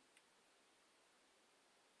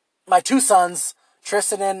my two sons,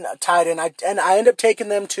 Tristan and Titan. I ended up taking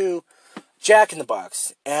them to Jack in the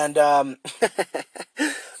Box, and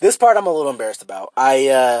this part I'm a little embarrassed about.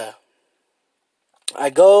 I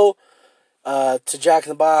go to Jack in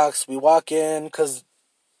the Box. We walk in because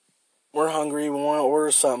we're hungry. We want to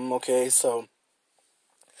order something. Okay, so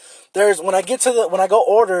when I go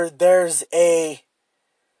order, there's a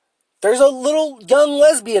little young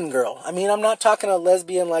lesbian girl. I mean, I'm not talking a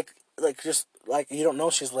lesbian like just like you don't know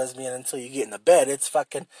she's lesbian until you get in the bed. It's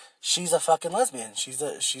fucking, she's a fucking lesbian. She's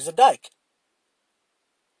a dyke.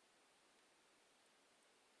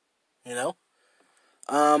 You know?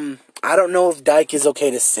 I don't know if dyke is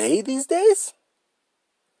okay to say these days.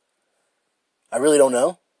 I really don't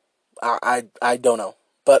know. I don't know.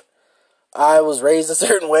 But I was raised a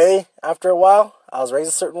certain way after a while. I was raised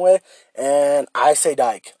a certain way, and I say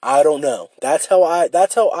dyke. I don't know. That's how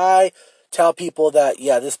I tell people that,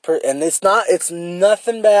 yeah, and it's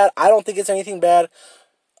nothing bad. I don't think it's anything bad.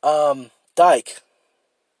 Dyke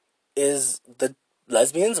is the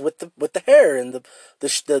lesbians with the hair and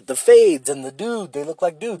the fades and the dude. They look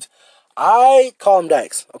like dudes. I call them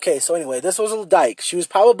dykes. Okay, so anyway, this was a dyke. She was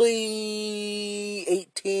probably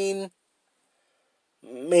 18,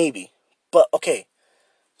 maybe. But okay,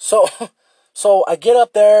 so so I get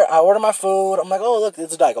up there, I order my food. I'm like, oh look,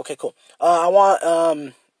 it's a dyke. Okay, cool. I want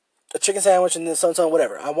a chicken sandwich and this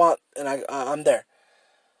whatever. I'm there.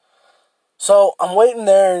 So I'm waiting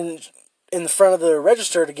there in the front of the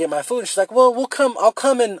register to get my food. And she's like, well, I'll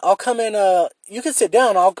come in. You can sit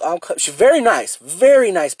down. She's very nice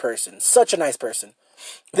person. Such a nice person.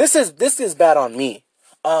 This is bad on me.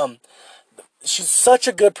 She's such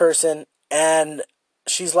a good person, and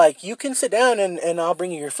she's like, you can sit down and I'll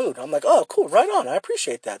bring you your food. I'm like, oh, cool, right on. I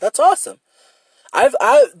appreciate that. That's awesome.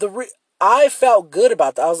 I felt good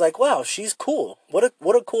about that. I was like, wow, she's cool. What a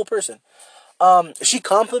cool person. She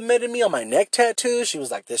complimented me on my neck tattoo. She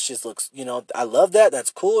was like, this just looks, I love that.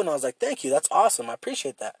 That's cool. And I was like, thank you. That's awesome. I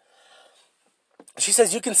appreciate that. She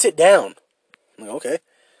says, you can sit down. I'm like, okay.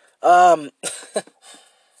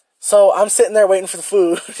 So I'm sitting there waiting for the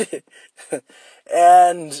food.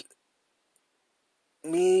 And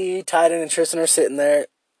me, Titan, and Tristan are sitting there.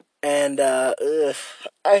 And, I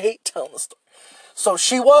hate telling the story. So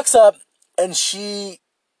she walks up, and she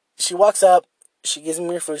gives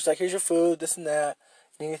me her food. She's like, here's your food, this and that.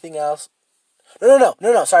 Anything else? No.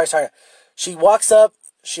 Sorry. She walks up,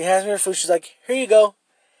 she hands me her food. She's like, here you go.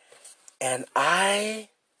 And I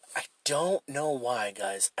don't know why,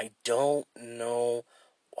 guys. I don't know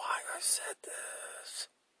why I said this.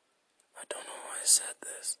 I don't know why I said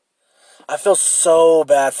this. I feel so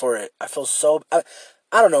bad for it. I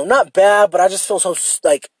don't know, not bad, but I just feel so,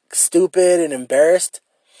 like, stupid and embarrassed.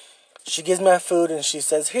 She gives me my food, and she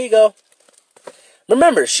says, here you go.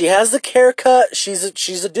 Remember, she has the haircut. She's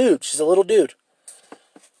a dude. She's a little dude.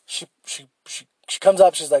 She comes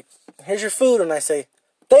up. She's like, "Here's your food," and I say,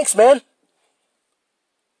 "Thanks, man."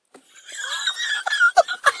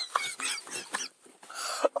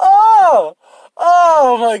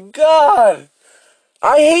 Oh my God!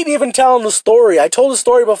 I hate even telling the story. I told the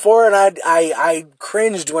story before, and I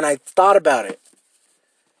cringed when I thought about it.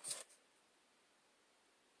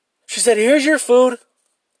 She said, "Here's your food."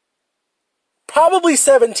 Probably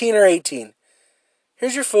 17 or 18.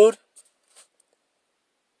 Here's your food.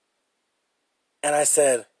 And I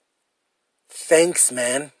said, thanks,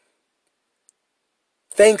 man.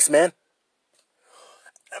 Thanks, man.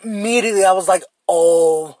 Immediately, I was like,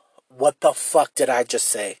 oh, what the fuck did I just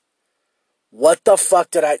say? What the fuck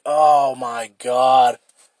did oh my God.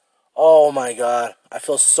 Oh my God. I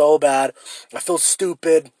feel so bad. I feel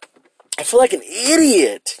stupid. I feel like an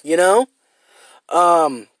idiot,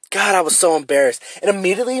 God, I was so embarrassed. And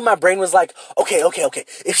immediately my brain was like, okay.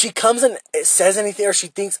 If she comes and says anything or she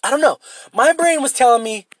thinks, I don't know. My brain was telling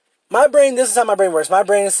me, this is how my brain works. My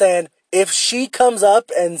brain is saying, if she comes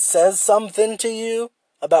up and says something to you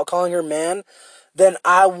about calling her man, then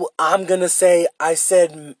I'm going to say, I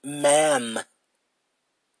said ma'am.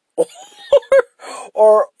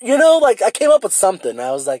 Or, you know, like, I came up with something. I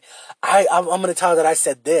was like, I'm going to tell her that I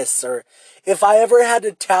said this. Or if I ever had to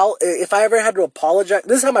apologize,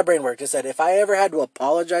 this is how my brain worked. It said, if I ever had to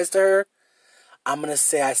apologize to her, I'm going to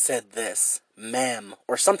say I said this, ma'am,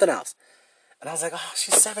 or something else. And I was like, oh,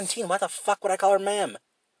 she's 17. Why the fuck would I call her ma'am?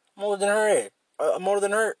 I'm older than her. I'm older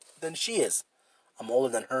than her than she is. I'm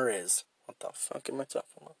older than her is. What the fuck am I talking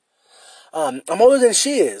about? I'm older than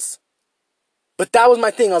she is. But that was my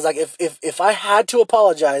thing. I was like, if I had to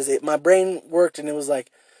apologize, my brain worked and it was like,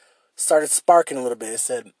 started sparking a little bit. It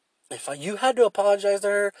said, you had to apologize to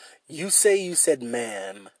her, you say you said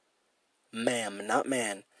ma'am. Ma'am, not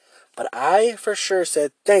man. But I for sure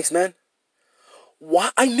said, thanks, man. Why?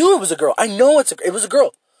 I knew it was a girl. I know it was a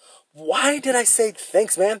girl. Why did I say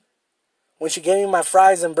thanks, man? When she gave me my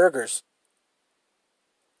fries and burgers.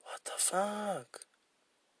 What the fuck?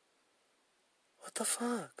 What the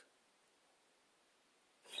fuck?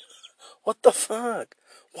 What the fuck?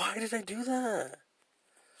 Why did I do that?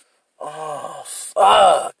 Oh,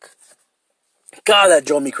 fuck. God, that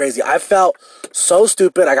drove me crazy. I felt so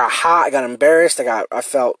stupid. I got hot. I got embarrassed. I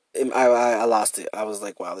lost it. I was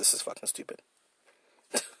like, wow, this is fucking stupid.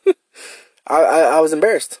 I was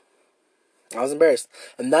embarrassed. I was embarrassed.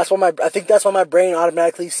 And I think that's why my brain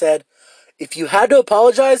automatically said, if you had to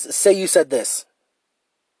apologize, say you said this.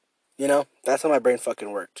 You know? That's how my brain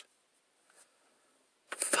fucking worked.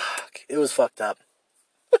 Fuck. It was fucked up.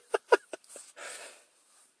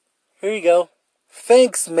 Here you go.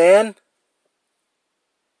 Thanks, man.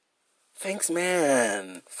 Thanks,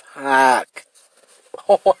 man. Fuck.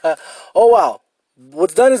 Oh, wow.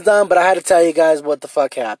 What's done is done, but I had to tell you guys what the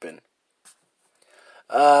fuck happened.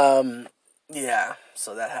 Yeah,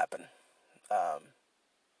 so that happened.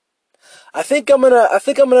 I think I'm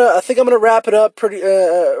gonna wrap it up pretty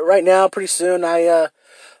right now, pretty soon.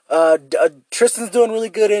 Tristan's doing really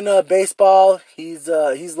good in baseball. He's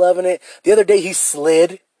loving it. The other day he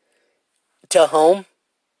slid to home,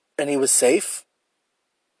 and he was safe.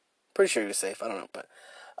 Pretty sure he was safe. I don't know, but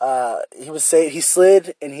he was safe. He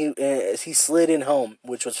slid and he slid in home,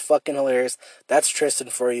 which was fucking hilarious. That's Tristan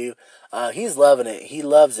for you. He's loving it. He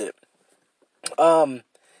loves it.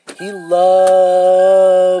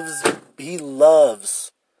 He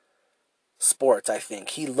loves sports. I think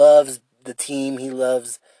he loves the team. He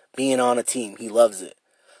loves being on a team. He loves it.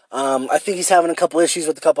 I think he's having a couple issues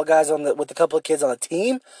with a couple guys with a couple of kids on the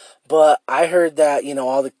team, but I heard that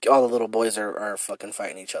all the little boys are fucking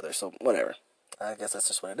fighting each other. So whatever. I guess that's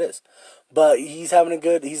just what it is. But he's having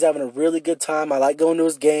a really good time. I like going to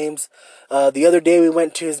his games. The other day we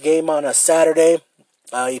went to his game on a Saturday.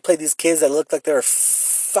 He played these kids that looked like they were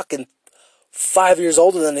fucking 5 years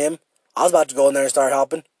older than him. I was about to go in there and start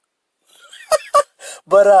helping.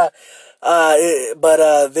 But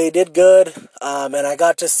they did good, and I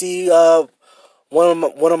got to see one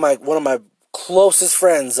of my closest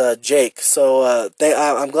friends, Jake. So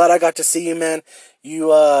I'm glad I got to see you, man.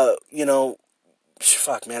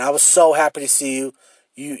 Fuck, man, I was so happy to see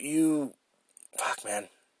you. Fuck, man,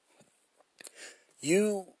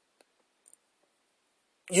 you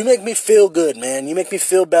make me feel good, man. You make me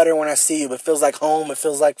feel better when I see you. It feels like home. It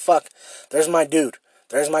feels like, fuck, there's my dude.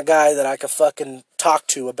 There's my guy that I could fucking talk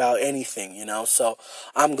to about anything, So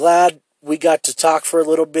I'm glad we got to talk for a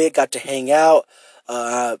little bit, got to hang out.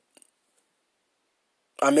 I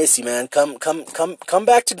miss you, man. Come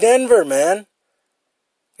back to Denver, man.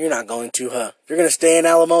 You're not going to, huh? You're going to stay in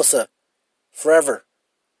Alamosa forever.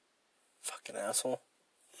 Fucking asshole.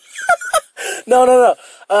 No.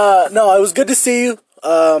 No, it was good to see you.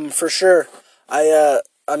 For sure. I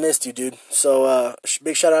missed you, dude. So,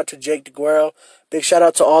 big shout out to Jake DeGuero. Big shout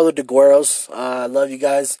out to all the DeGueros. I love you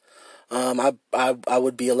guys. I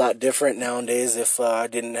would be a lot different nowadays if I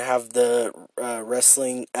didn't have the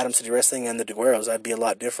wrestling, Adam City Wrestling, and the DeGueros. I'd be a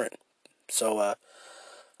lot different. So,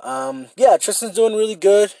 yeah, Tristan's doing really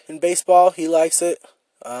good in baseball. He likes it.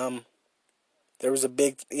 There was a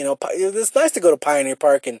big, it's nice to go to Pioneer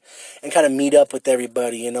Park and kind of meet up with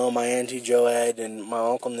everybody, my Auntie Joed and my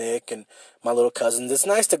Uncle Nick and my little cousins. It's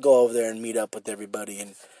nice to go over there and meet up with everybody, and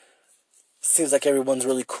it seems like everyone's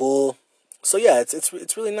really cool. So yeah,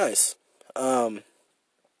 it's really nice. So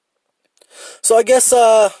I guess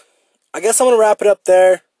I'm gonna wrap it up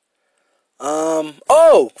there.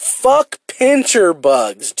 Oh, fuck pincher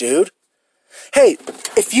bugs, dude. Hey,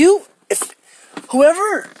 if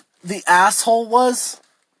whoever the asshole was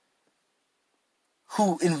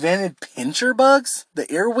who invented pincher bugs,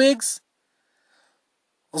 the earwigs,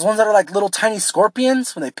 those ones that are like little tiny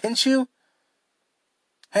scorpions when they pinch you.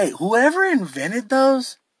 Hey, whoever invented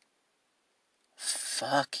those,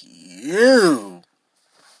 fuck you.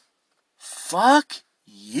 Fuck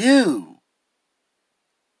you.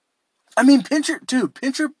 I mean,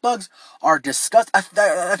 pincher bugs are disgusting.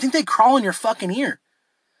 I think they crawl in your fucking ear.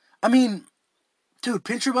 I mean, dude,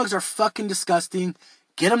 pincher bugs are fucking disgusting.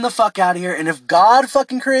 Get them the fuck out of here. And if God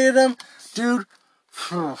fucking created them, dude,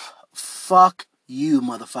 fuck you,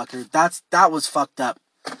 motherfucker. That was fucked up.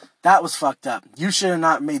 That was fucked up. You should have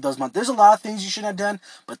not made those months. There's a lot of things you shouldn't have done,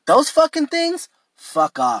 but those fucking things,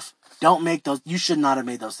 fuck off. Don't make those. You should not have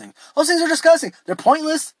made those things. Those things are disgusting. They're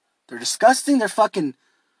pointless. They're disgusting. They're fucking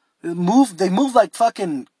They move like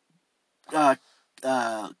fucking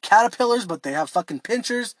caterpillars, but they have fucking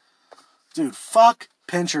pinchers. Dude, fuck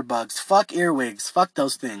pincher bugs. Fuck earwigs. Fuck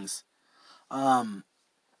those things. I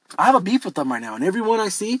have a beef with them right now, and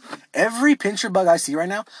every pincher bug I see right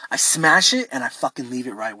now, I smash it and I fucking leave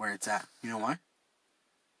it right where it's at. You know why?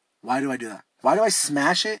 Why do I do that? Why do I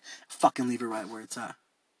smash it, fucking leave it right where it's at?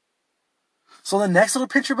 So the next little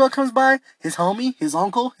pincher bug comes by, his homie, his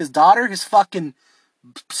uncle, his daughter, his fucking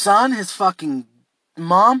son, his fucking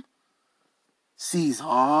mom, sees,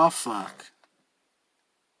 oh fuck,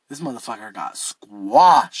 this motherfucker got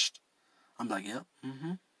squashed. I'm like, yep,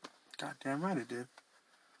 goddamn right it did.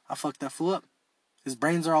 I fucked that fool up. His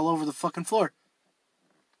brains are all over the fucking floor.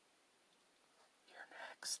 You're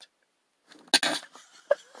next.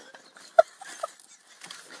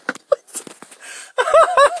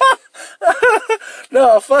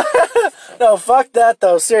 No, fuck that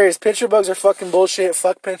though. Serious, pincher bugs are fucking bullshit.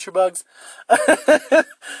 Fuck pincher bugs. I'm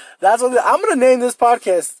gonna name this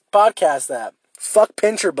podcast that. Fuck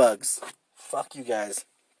pincher bugs. Fuck you guys.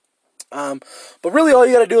 But really, all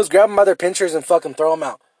you gotta do is grab them by their pinchers and fucking throw them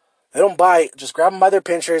out. They don't bite. Just grab them by their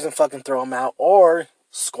pinchers and fucking throw them out, or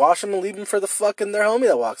squash them and leave them for the fucking their homie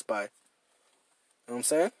that walks by. You know what I'm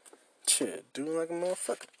saying? Shit, doing like a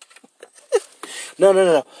motherfucker.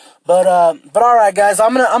 No. But all right, guys.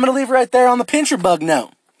 I'm gonna leave it right there on the pincher bug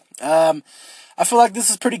note. I feel like this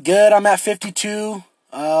is pretty good. I'm at 52,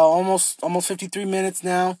 almost 53 minutes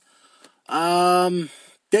now.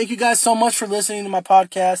 Thank you guys so much for listening to my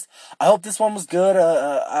podcast. I hope this one was good.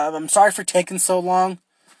 I'm sorry for taking so long.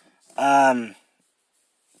 To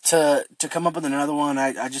come up with another one.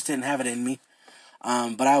 I just didn't have it in me.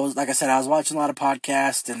 But I was watching a lot of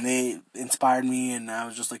podcasts and they inspired me, and I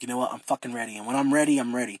was just like, you know what, I'm fucking ready. And when I'm ready,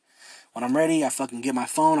 I'm ready. When I'm ready, I fucking get my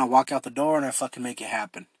phone, I walk out the door, and I fucking make it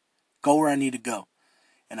happen. Go where I need to go.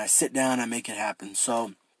 And I sit down, I make it happen.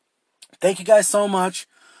 So, thank you guys so much.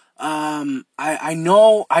 I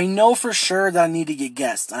know for sure that I need to get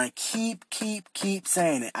guests. And I keep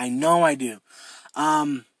saying it. I know I do.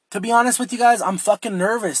 To be honest with you guys, I'm fucking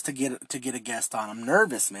nervous to get a guest on. I'm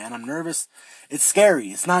nervous, man. I'm nervous. It's scary.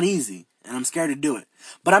 It's not easy, and I'm scared to do it.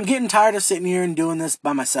 But I'm getting tired of sitting here and doing this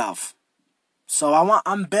by myself. So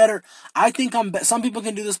I'm better. I think some people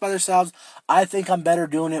can do this by themselves. I think I'm better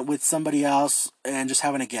doing it with somebody else and just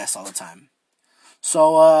having a guest all the time.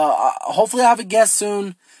 So hopefully I'll have a guest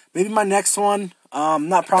soon. Maybe my next one. I'm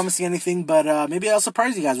not promising anything, but maybe I'll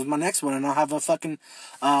surprise you guys with my next one, and I'll have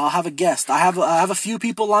a guest. I have a few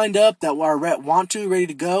people lined up that are ready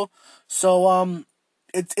to go. So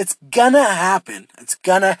it's gonna happen. It's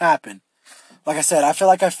gonna happen. Like I said, I feel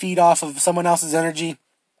like I feed off of someone else's energy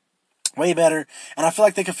way better, and I feel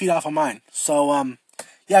like they can feed off of mine. So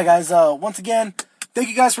yeah, guys. Once again, thank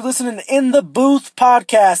you guys for listening to In the Booth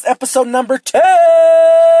podcast, episode number 10.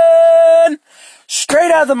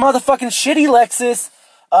 Straight out of the motherfucking shitty Lexus.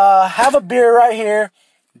 Have a beer right here.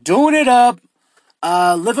 Doing it up.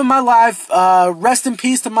 Living my life. Rest in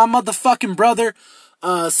peace to my motherfucking brother,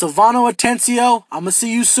 Silvano Atencio. I'm gonna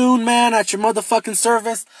see you soon, man, at your motherfucking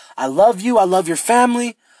service. I love you. I love your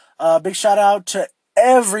family. Big shout out to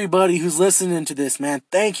everybody who's listening to this, man.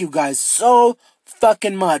 Thank you guys so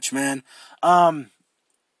fucking much, man.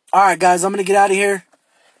 Alright, guys, I'm gonna get out of here.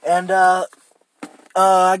 And,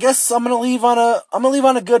 I guess I'm gonna leave on a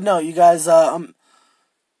good note, you guys.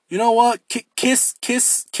 You know what? Kiss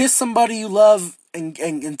somebody you love,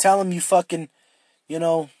 and tell them you fucking, you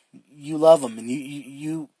love them, and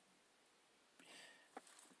you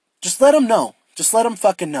just let them know. Just let them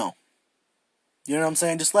fucking know. You know what I'm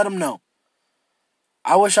saying? Just let them know.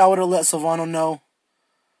 I wish I would have let Silvano know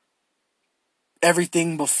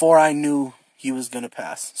everything before I knew he was gonna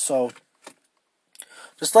pass. So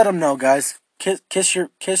just let him know, guys. Kiss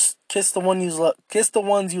the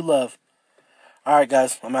ones you love. All right,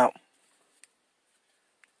 guys, I'm out.